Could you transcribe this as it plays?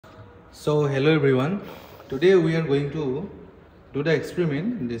So hello everyone, today we are going to do the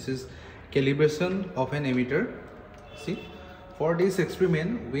experiment. This is calibration of an ammeter. See, for this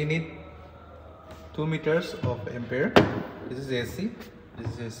experiment we need 2 meters of ampere. This is AC, this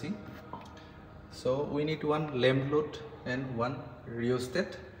is AC. So we need one lamp load and one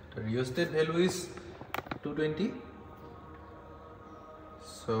rheostat. The rheostat value is 220.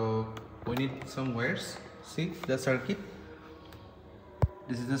 So we need some wires. See the circuit.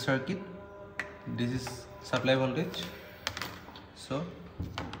 This is the circuit, this is supply voltage. So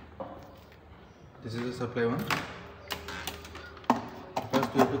this is the supply one.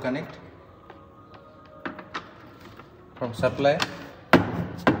 First we have to connect from supply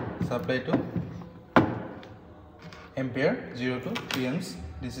to ampere 0 to 3 amps.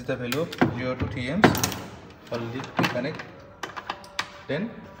 This is the value of 0 to 3 amps. Already we connect. Then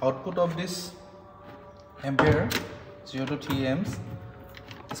output of this ampere 0 to 3 amps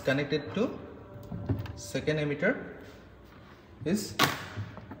is connected to second ammeter is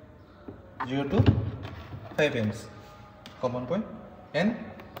 0 to 5 amps common point, and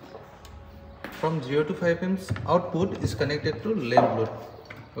from 0 to 5 amps output is connected to lamp load.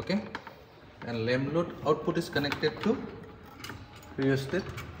 Okay, and lamp load output is connected to rheostat.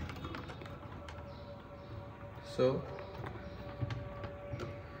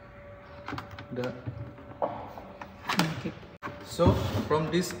 So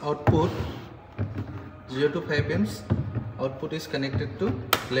from this output 0 to 5 amps output is connected to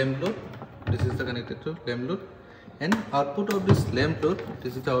lamp load. This is the connected to lamp load, and output of this lamp load,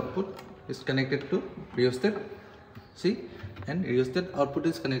 this is the output, is connected to rheostat. See, and rheostat output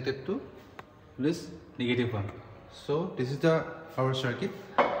is connected to this negative one. So this is our circuit.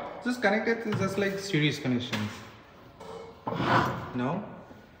 Just connected is just like series connections. Now,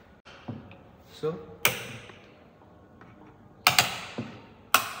 so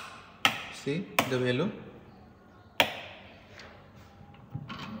see the value.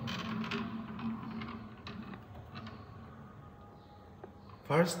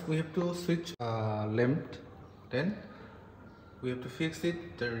 First we have to switch lamp, then we have to fix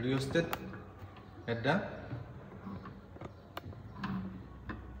it the rheostat at the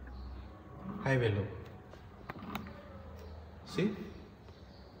high value. See,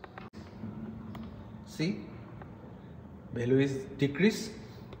 value is decreased.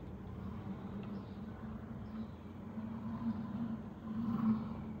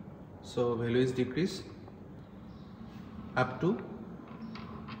 So value is decreased up to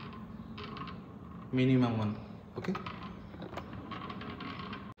minimum one. Okay,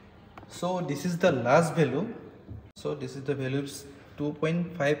 so this is the last value. So this is the value is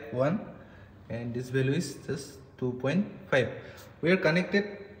 2.51 and this value is just 2.5. We are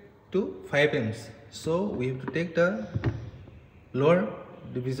connected to 5 amps, so we have to take the lower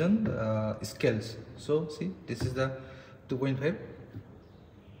division scales. So see, this is the 2.5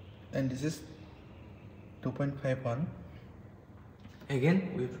 and this is 2.51.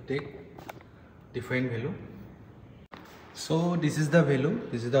 Again we have to take different value. So this is the value,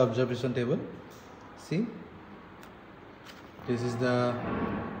 this is the observation table. See, this is the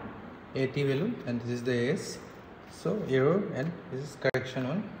AT value and this is the AS. So error and this is correction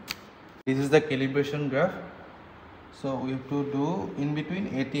one. This is the calibration graph. So we have to do in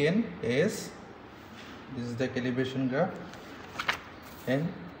between AT and AS. This is the calibration graph and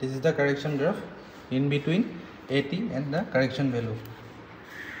this is the correction graph in between AT and the correction value.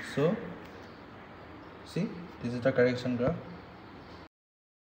 So see, this is the correction graph.